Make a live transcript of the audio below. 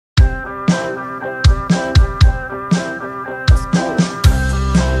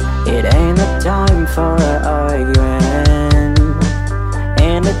for arguing.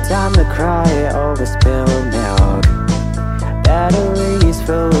 And the time to cry over spilled milk. Batteries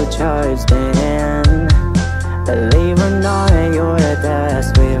full charged in. Believe or not, you're the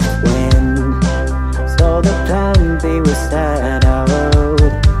swift wind. So the plan B was set out.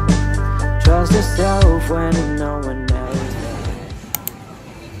 Trust yourself when no one else does.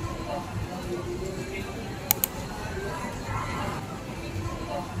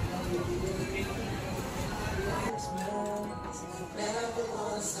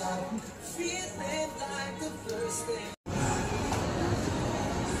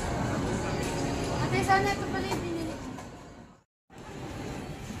 Ate, sana ito pala yung binili.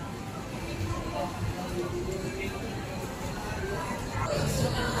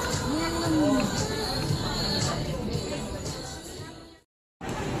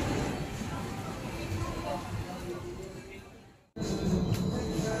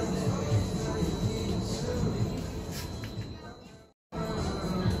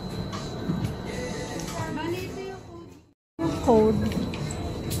 Code.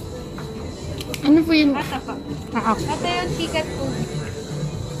 Ano po yun? Ata pa. Okay. Ata yung ticket po.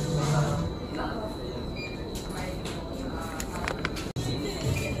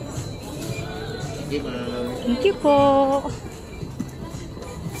 Thank you po.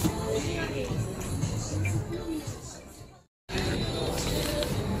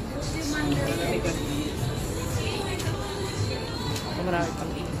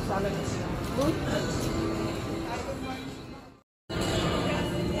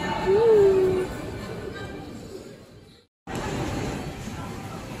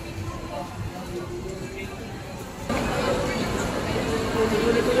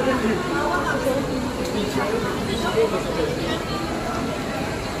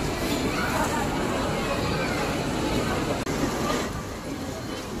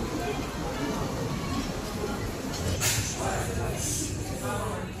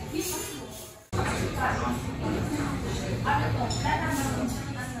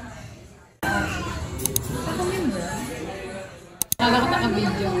 Nagkakot na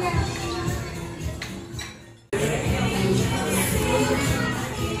ka-video.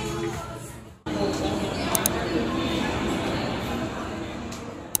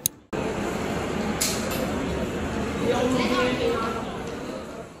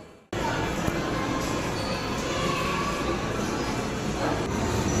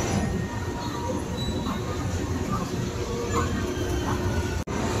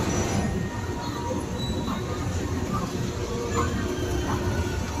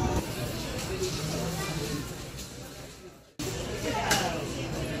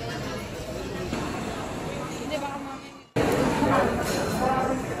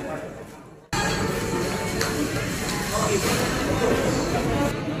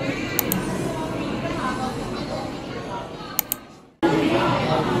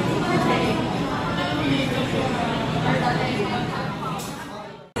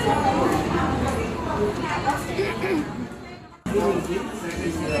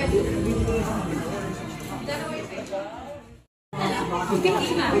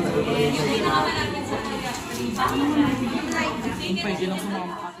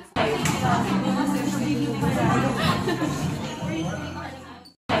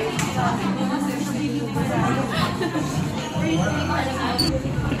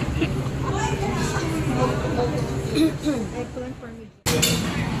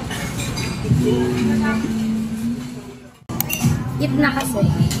 Hit na kasi.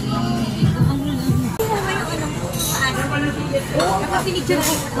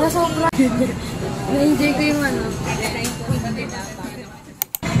 Sobra. Na-enjoy ko yung ano.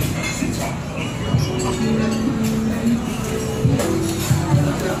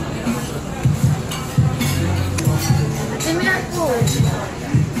 Ate, may ako.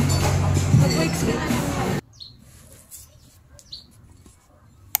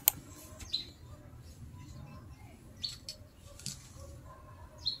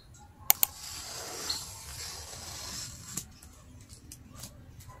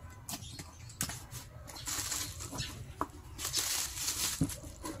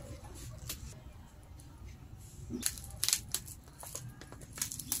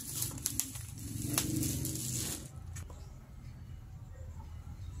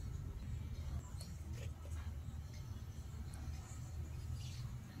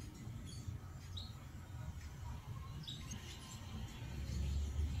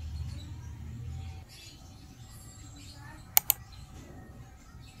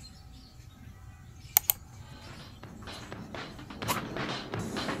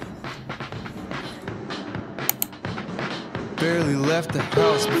 barely left the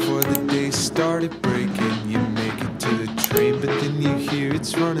house before the day started breaking. You make it to the train, but then you hear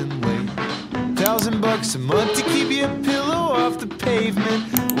it's running late. $1,000 a month to keep your pillow off the pavement.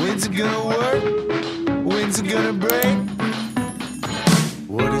 When's it gonna work? When's it gonna break?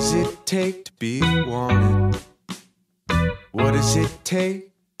 What does it take to be wanted? What does it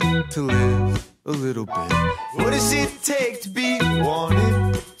take to live a little bit? What does it take to be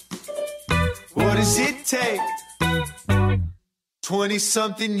wanted? What does it take?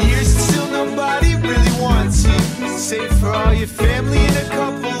 20-something years and still nobody really wants you. Save for all your family and a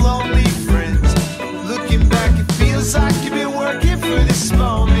couple lonely friends. Looking back, it feels like you've been working for this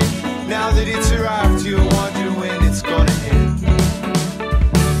moment. Now that it's arrived, you're wondering when it's gonna end.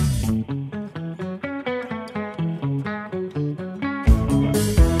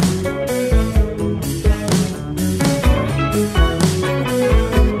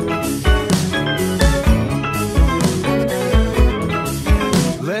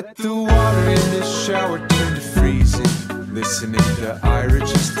 Let the water in the shower turn to freezing. Listening to Ira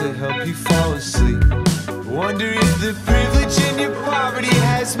just to help you fall asleep. Wonder if the privilege in your poverty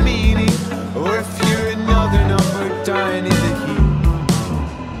has meaning, or if you're another number dying in the heat.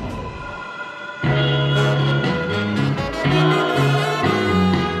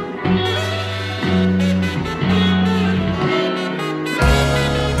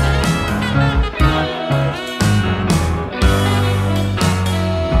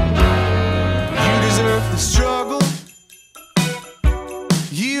 Struggle,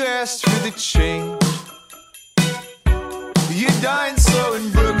 you asked for the change. You're dying slow in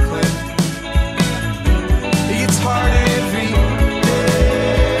Brooklyn. It gets harder every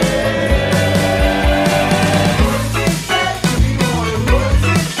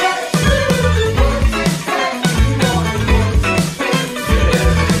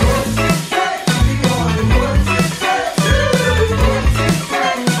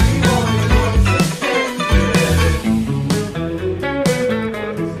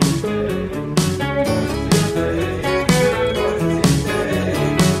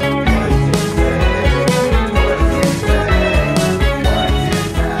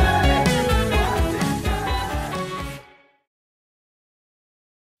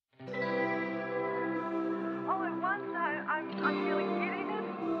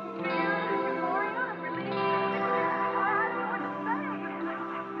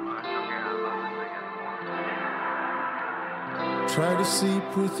Try to sleep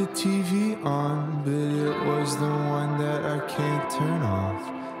with the TV on, but it was the one that I can't turn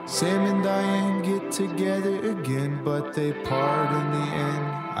off. Sam and Diane get together again, but they part in the end.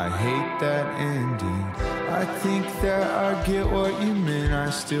 I hate that ending. I think that I get what you meant. I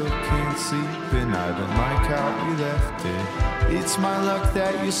still can't sleep, and I don't like how you left it. It's my luck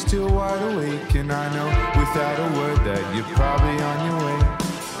that you're still wide awake, and I know without a word that you're probably on your way.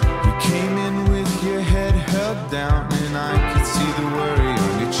 You came in with your head held down, and I could see the worry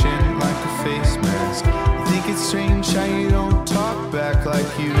on your chin like a face mask. I think it's strange how you don't talk back, like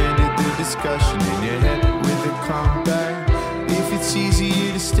you ended the discussion in your head with a comeback. If it's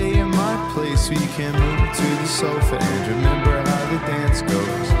easier to stay in my place, we can move to the sofa and remember how the dance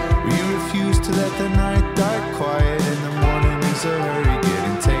goes. You refuse to let the night die quiet, in the morning is a hurry,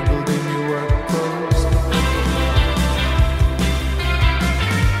 getting tangled in your work clothes.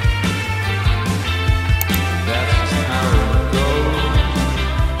 That's just how it goes.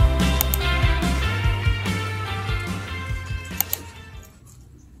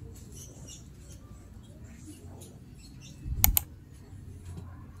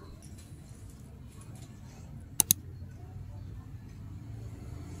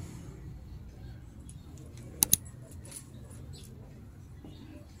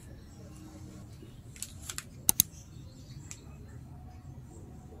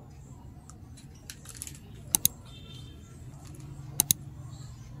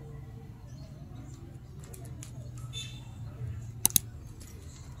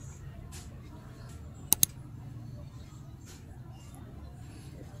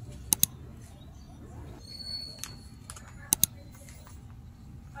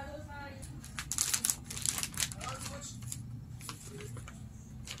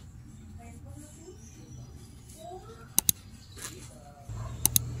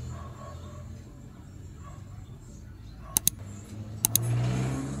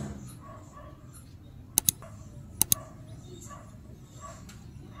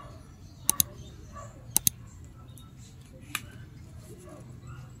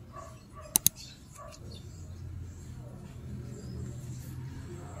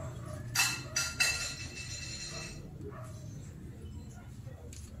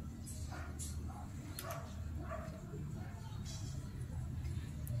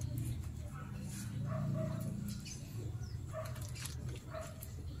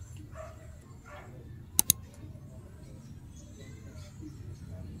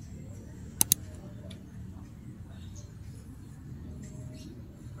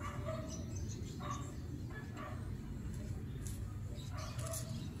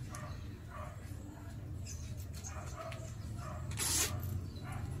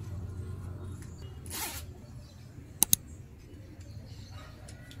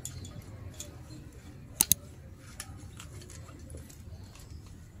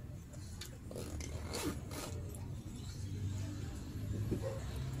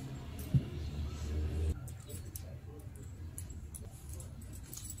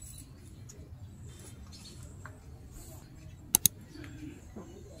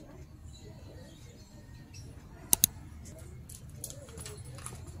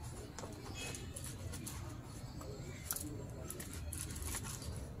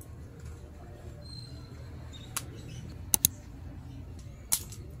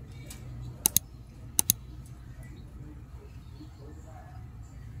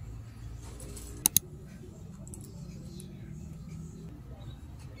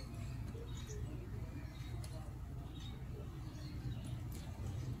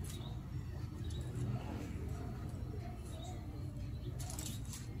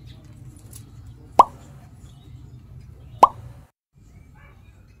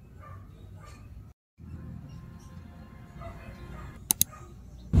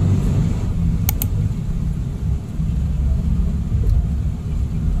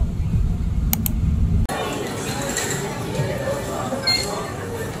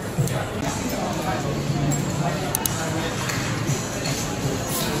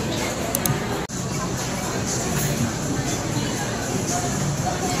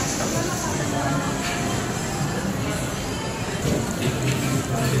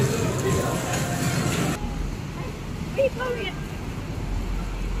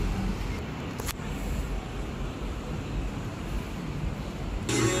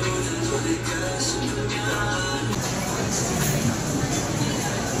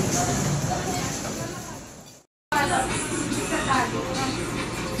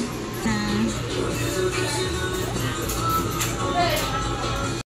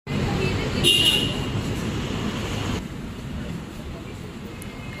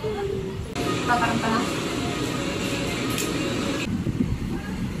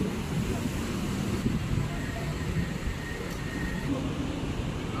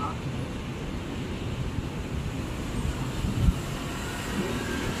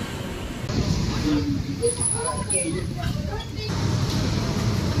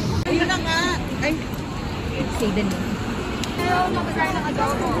 Ayun na nga. Ay. Say the name. Pero mag-design ng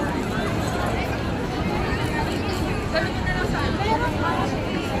adobo. Ganun mo na lang sa ano.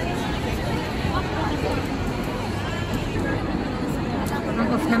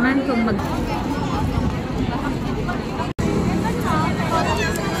 Mag-off naman kung mag...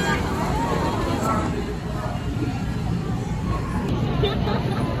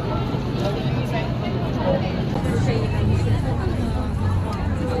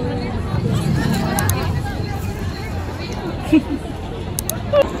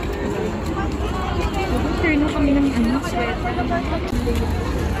 Turno kami ng ano, sweater.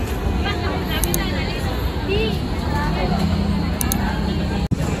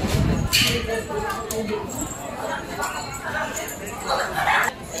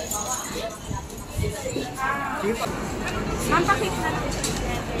 Ang pakit na lang.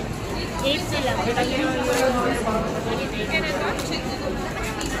 8 sila.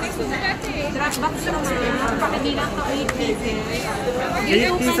 Dropbox naman. Pakibilang ka 8 pieces.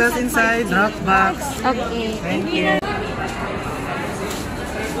 8 pieces inside Dropbox. Okay. Thank you.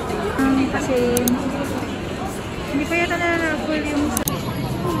 Kasi hindi pa yata na-full yung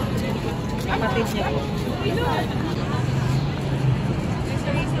kapatid niya po.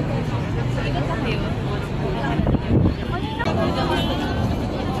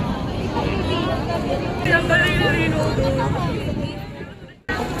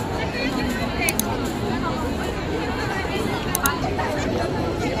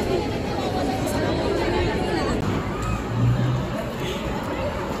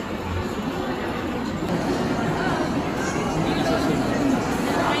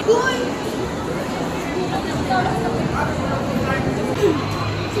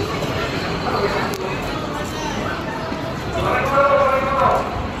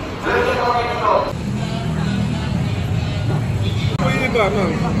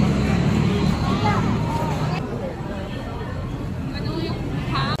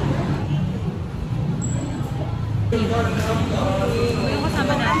 Yung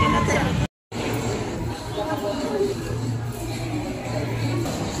kasama natin at siya.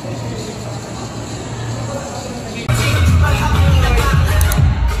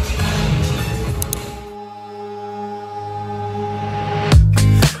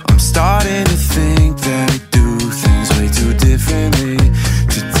 I'm starting to think that we do things way too differently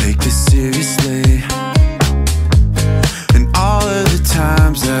to take this seriously. And all of the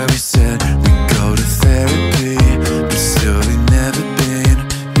times that we said we go to therapy, but still we never been,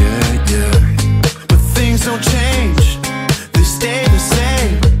 yeah. But things don't change, they stay the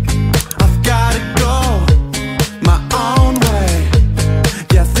same. I've gotta go my own way.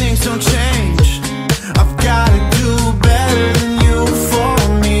 Yeah, things don't change, I've gotta do better than you for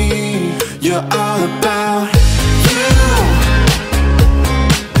me. You're all about you.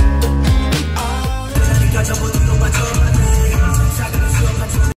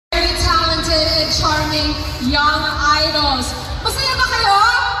 Very talented and charming young idols. Masaya ba kayo?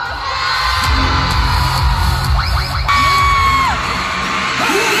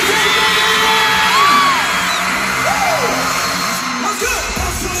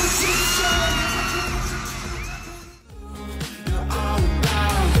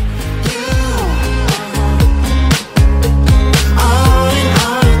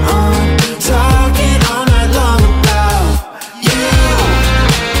 Talking all night long about you.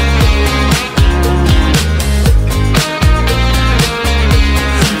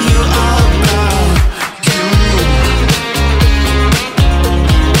 You all about you.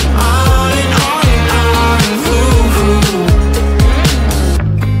 On and on and on. Ooh.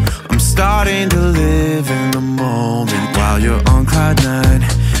 I'm starting to live in the moment while you're on cloud nine.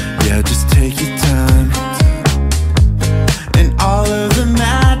 Yeah, just take your time. And all of the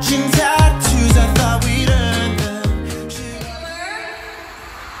matching tattoos, I thought we'd earn them.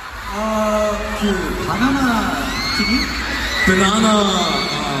 바나나 튀김?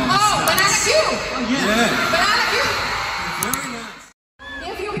 Oh, banana cue! 예. Banana cue!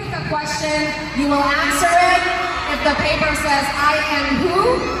 will answer it. If the paper says I am who,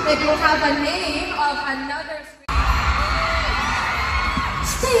 it will have a name of another.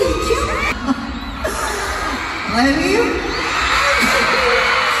 Stay tuned. Love you.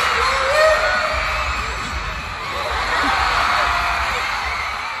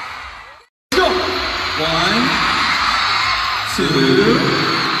 Go. 1, 2,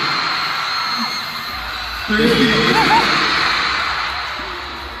 3,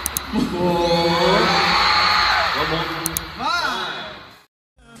 4.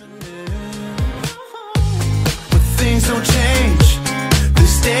 But things don't change, they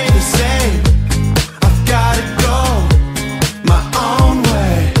stay the same. I've gotta go my own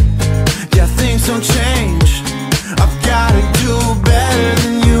way. Yeah, things don't change. I've gotta do better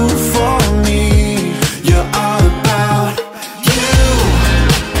than you for me. You're all about you.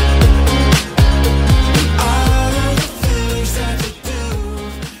 All of the things that you do.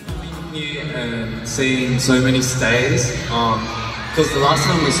 Here and seeing so many stays. Because the last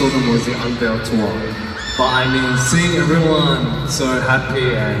time we saw them was the Unveil tour. But I mean, seeing everyone so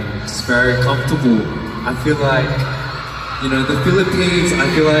happy and just very comfortable, I feel like, you know, the Philippines, I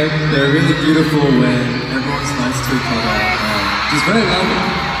feel like they're really beautiful when everyone's nice to each other. Just very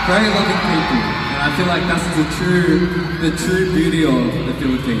loving people. And I feel like that's the true beauty of the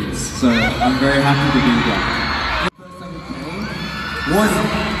Philippines. So I'm very happy to be here. The first time we came was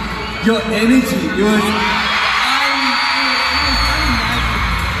your energy. It was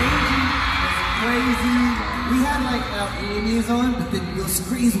crazy. We had like our earmuffs on, but then your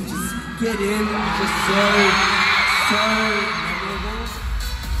screens would just get in. It was just so memorable.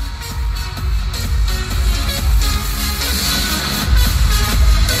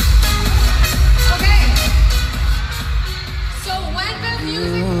 Okay. So when the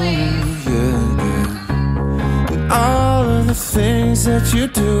music plays, All of the things that you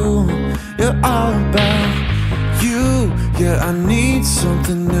do, you're all about you. Yeah, I need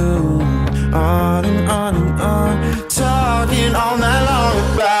something new. Automatic.